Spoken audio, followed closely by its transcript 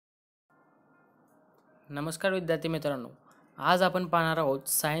नमस्कार विद्यार्थी मित्रांनो, आज आपण पाहणार आहोत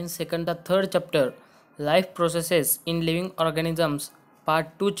science सेकंडचा third chapter life processes in living organisms part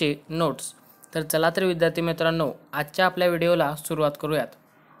 2 चे नोट्स. तर चला तर विद्यार्थी मित्रांनो, आजच्या आपल्या व्हिडिओला सुरुवात करूयात.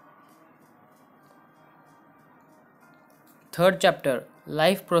 Third chapter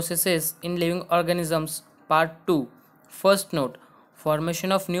life processes in living organisms part 2. First note,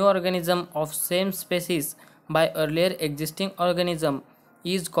 formation of new organism of same species bye earlier existing organism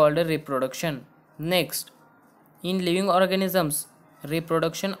is called reproduction. Next, in living organisms,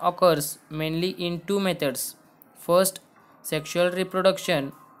 reproduction occurs mainly in two methods. First, sexual reproduction,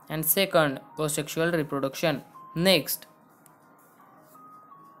 and second, asexual reproduction. Next,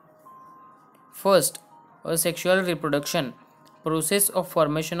 first, asexual reproduction, process of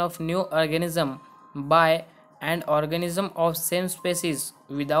formation of new organism by an organism of same species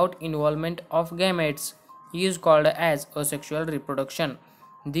without involvement of gametes is called as asexual reproduction.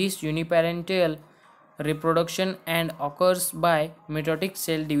 This uniparental reproduction and occurs by mitotic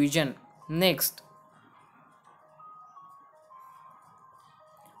cell division. Next,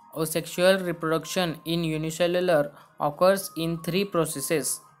 asexual reproduction in unicellular occurs in three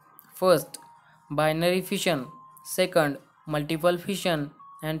processes. First, binary fission, second, multiple fission,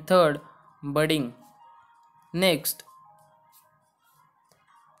 and third, budding. Next,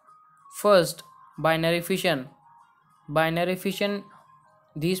 first, binary fission. Binary fission,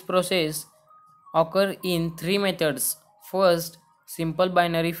 this process occur in three methods. First, simple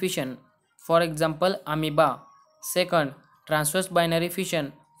binary fission, for example amoeba. Second, transverse binary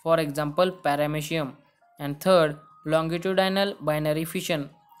fission, for example paramecium. And third, longitudinal binary fission,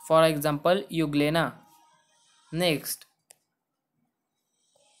 for example euglena. Next,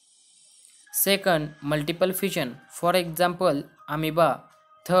 second, multiple fission, for example amoeba.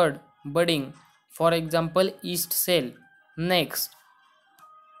 Third, budding, for example yeast cell. Next,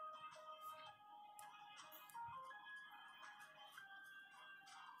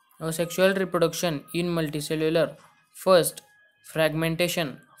 asexual reproduction in multicellular. First,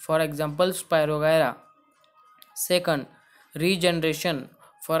 fragmentation, for example spirogyra. Second, regeneration,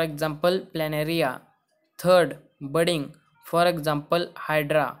 for example planaria. Third, budding, for example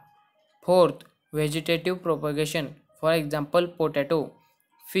hydra. Fourth, vegetative propagation, for example potato.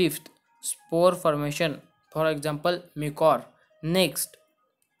 Fifth, spore formation, for example mucor. Next,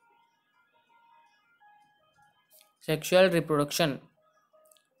 sexual reproduction.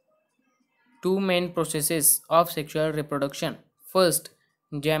 Two main processes of sexual reproduction. First,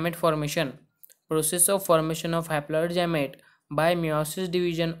 gamete formation, process of formation of haploid gamete by meiosis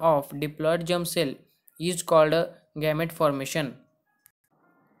division of diploid germ cell is called gamete formation.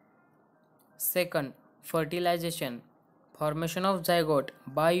 Second, fertilization, formation of zygote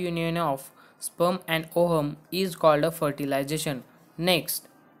by union of sperm and ovum is called fertilization. Next,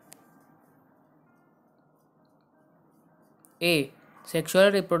 A.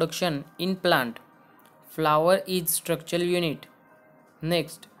 Sexual reproduction in plant. Flower is structural unit.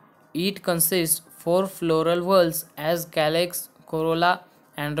 Next, it consists four floral whorls as calyx, corolla,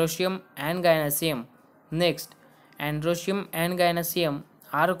 androecium and gynoecium. Next, androecium and gynoecium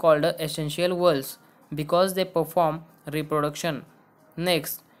are called essential whorls because they perform reproduction.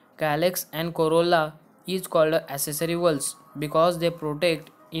 Next, calyx and corolla is called accessory whorls because they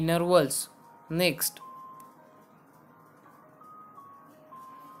protect inner whorls. Next,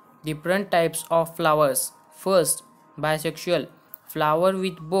 different types of flowers. First, bisexual, flower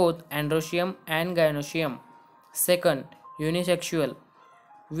with both androecium and gynoecium. Second, unisexual,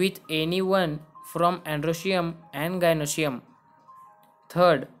 with any one from androecium and gynoecium.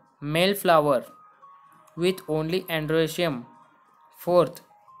 Third, male flower, with only androecium. Fourth,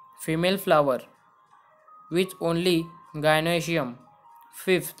 female flower, with only gynoecium.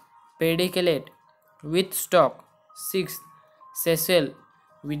 Fifth, pedicellate, with stalk. Sixth, sessile,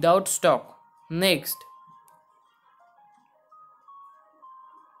 without stalk. Next,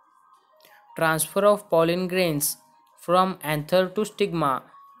 transfer of pollen grains from anther to stigma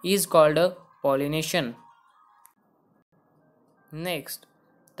is called pollination. Next,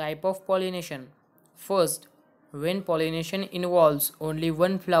 type of pollination. First, when pollination involves only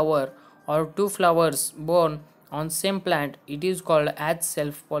one flower or two flowers born on same plant, it is called as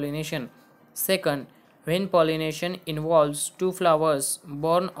self-pollination. Second, when pollination involves two flowers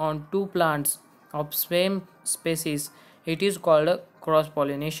born on two plants of same species, it is called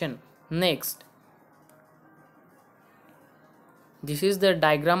cross-pollination. Next, this is the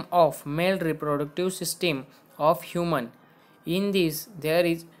diagram of male reproductive system of human. In this, there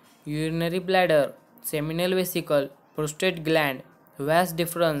is urinary bladder, seminal vesicle, prostate gland, vas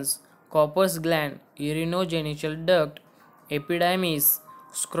deferens, Cowper's gland, urinogenital duct, epididymis,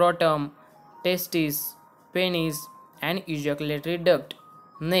 scrotum, testes, penis, and ejaculatory duct.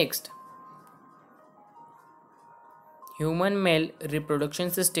 Next, human male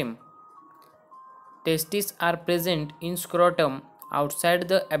reproduction system. Testes are present in scrotum outside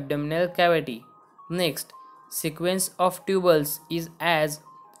the abdominal cavity. Next, sequence of tubules is as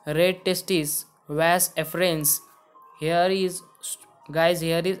red testis, vas efferents. Here is guys,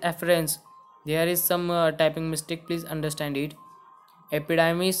 here is efferents. There is some typing mistake, please understand it.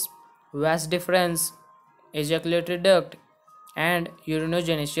 Epidermis, vas deferens, ejaculatory duct, and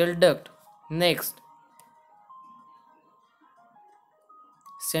urinogenital duct. Next,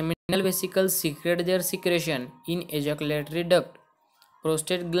 seminal vesicles secrete their secretion in ejaculatory duct.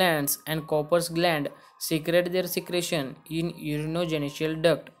 Prostate glands and Cowper's gland secrete their secretion in urinogenital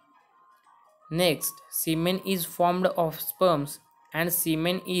duct. Next, semen is formed of sperms and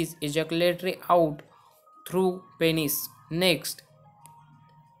semen is ejaculatory out through penis. Next,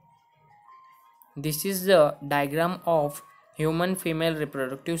 this is the diagram of human female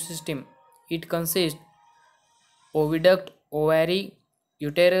reproductive system. It consists oviduct, ovary,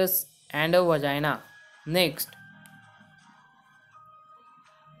 uterus, and a vagina. Next,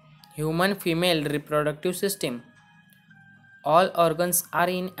 human female reproductive system. All organs are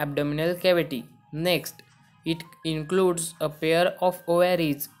in abdominal cavity. Next, it includes a pair of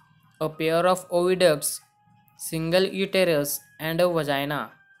ovaries, a pair of oviducts, single uterus, and a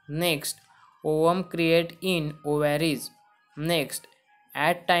vagina. Next, ovum create in ovaries. Next,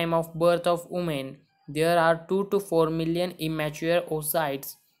 at time of birth of women, there are 2 to 4 million immature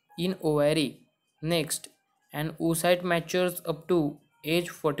oocytes in ovary. Next, an oocyte matures up to age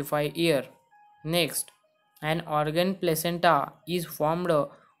 45 year. Next, an organ placenta is formed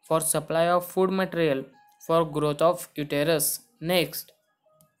for supply of food material for growth of uterus. Next,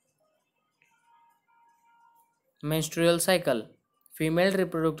 menstrual cycle. Female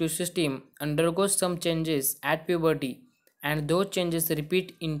reproductive system undergoes some changes at puberty and those changes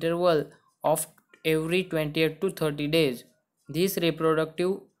repeat interval of every 28 to 30 days. These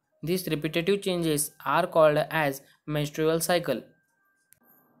repetitive changes are called as menstrual cycle.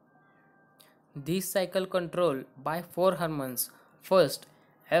 This cycle controlled by four hormones. First,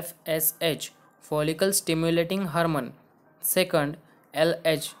 FSH, follicle stimulating hormone. Second,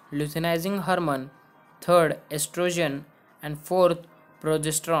 LH, luteinizing hormone. Third, estrogen. And fourth,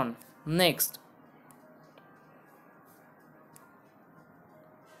 progesterone. Next,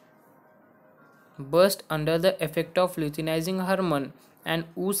 burst under the effect of luteinizing hormone and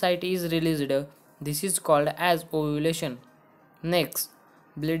oocyte is released. This is called as ovulation. Next,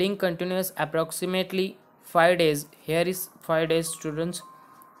 bleeding continues approximately 5 days. Here is 5 days, students.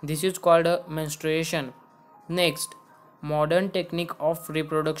 This is called a menstruation. Next, modern technique of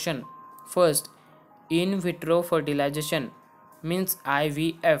reproduction. First, in vitro fertilization means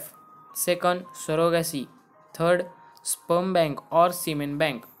IVF. Second, surrogacy. Third, sperm bank or semen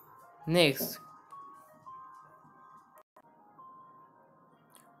bank. Next,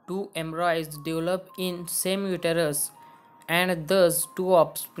 two embryos develop in same uterus and thus two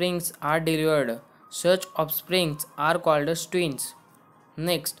offsprings are delivered. Such offsprings are called as twins.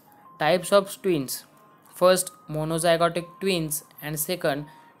 Next, types of twins. First, monozygotic twins and second,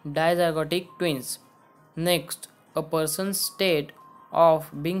 dizygotic twins. Next, a person's state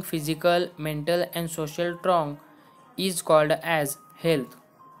of being physical, mental and social strong is called as health.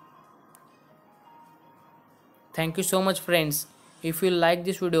 Thank you so much friends. If you like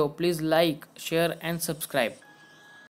this video, please like, share and subscribe.